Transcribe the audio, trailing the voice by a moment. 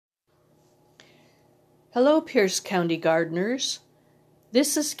Hello, Pierce County gardeners.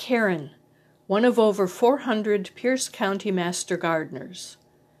 This is Karen, one of over 400 Pierce County master gardeners.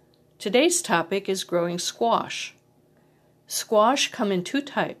 Today's topic is growing squash. Squash come in two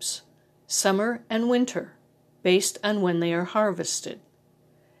types, summer and winter, based on when they are harvested.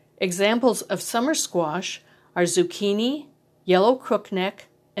 Examples of summer squash are zucchini, yellow crookneck,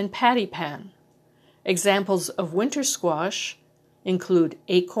 and patty pan. Examples of winter squash include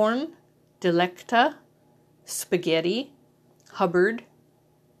acorn, delecta, spaghetti, Hubbard,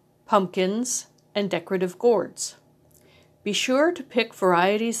 pumpkins, and decorative gourds. Be sure to pick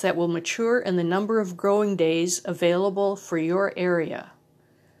varieties that will mature in the number of growing days available for your area.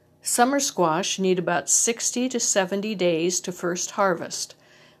 Summer squash need about 60 to 70 days to first harvest,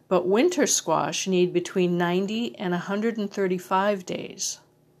 but winter squash need between 90 and 135 days.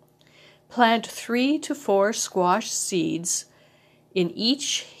 Plant 3 to 4 squash seeds in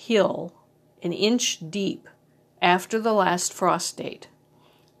each hill an inch deep after the last frost date.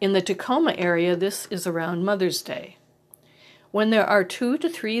 In the Tacoma area, this is around Mother's Day. When there are 2 to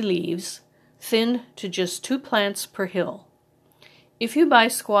 3 leaves, thin to just 2 plants per hill. If you buy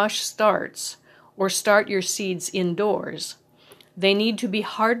squash starts or start your seeds indoors, they need to be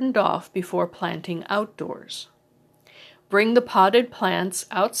hardened off before planting outdoors. Bring the potted plants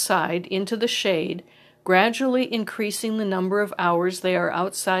outside into the shade, gradually increasing the number of hours they are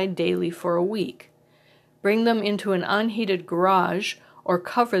outside daily for a week. Bring them into an unheated garage or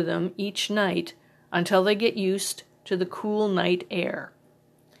cover them each night until they get used to the cool night air.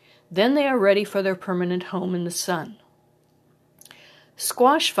 Then they are ready for their permanent home in the sun.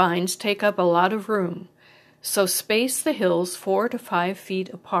 Squash vines take up a lot of room, so space the hills 4 to 5 feet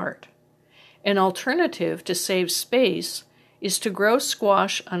apart. An alternative to save space is to grow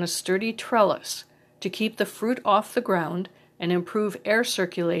squash on a sturdy trellis to keep the fruit off the ground and improve air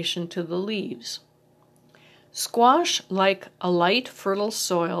circulation to the leaves. Squash like a light, fertile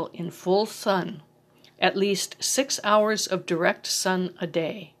soil in full sun, at least 6 hours of direct sun a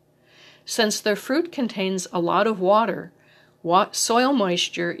day. Since their fruit contains a lot of water, soil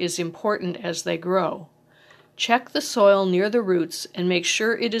moisture is important as they grow. Check the soil near the roots and make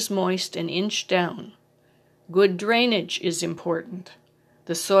sure it is moist an inch down. Good drainage is important.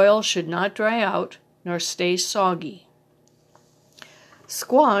 The soil should not dry out nor stay soggy.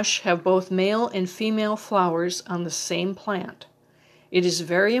 Squash have both male and female flowers on the same plant. It is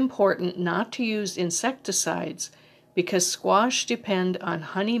very important not to use insecticides because squash depend on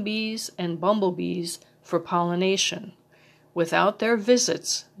honeybees and bumblebees for pollination. Without their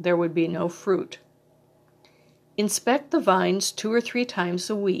visits, there would be no fruit. Inspect the vines 2 or 3 times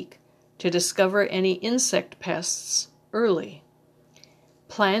a week to discover any insect pests early.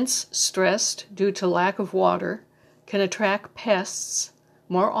 Plants stressed due to lack of water can attract pests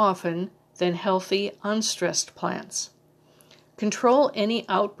more often than healthy, unstressed plants. Control any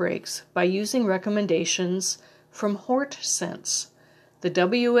outbreaks by using recommendations from HortSense, the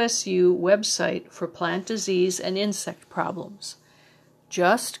WSU website for plant disease and insect problems.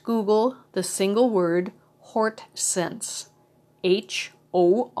 Just Google the single word HortSense,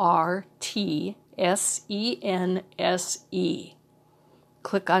 HortSense.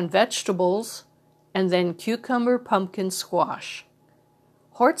 Click on vegetables and then cucumber, pumpkin, squash.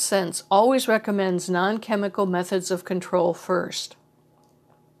 HortSense always recommends non-chemical methods of control first.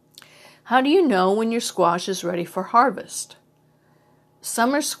 How do you know when your squash is ready for harvest?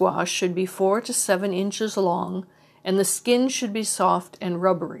 Summer squash should be 4 to 7 inches long and the skin should be soft and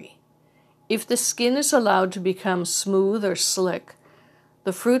rubbery. If the skin is allowed to become smooth or slick,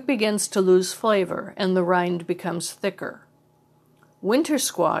 the fruit begins to lose flavor and the rind becomes thicker. Winter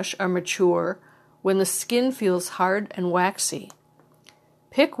squash are mature when the skin feels hard and waxy.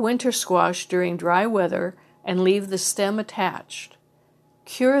 Pick winter squash during dry weather and leave the stem attached.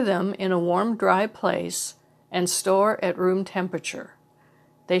 Cure them in a warm, dry place and store at room temperature.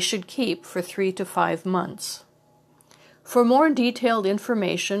 They should keep for 3 to 5 months. For more detailed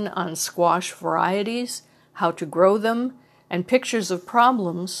information on squash varieties, how to grow them, and pictures of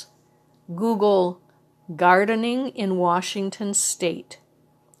problems, Google Gardening in Washington State.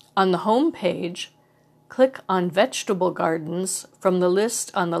 On the home page, click on Vegetable Gardens from the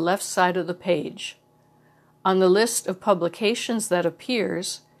list on the left side of the page. On the list of publications that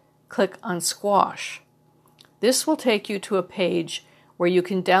appears, click on Squash. This will take you to a page where you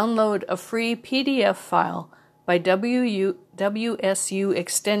can download a free PDF file by WSU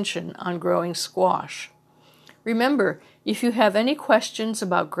Extension on growing squash. Remember, if you have any questions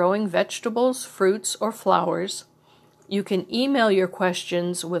about growing vegetables, fruits, or flowers, you can email your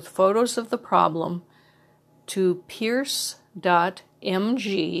questions with photos of the problem to pierce.mg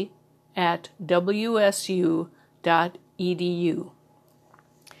pierce.wsu.edu.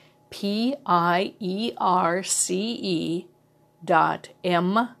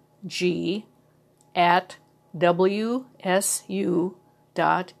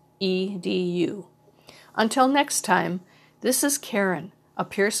 Until next time, this is Karen, a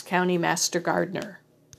Pierce County Master Gardener.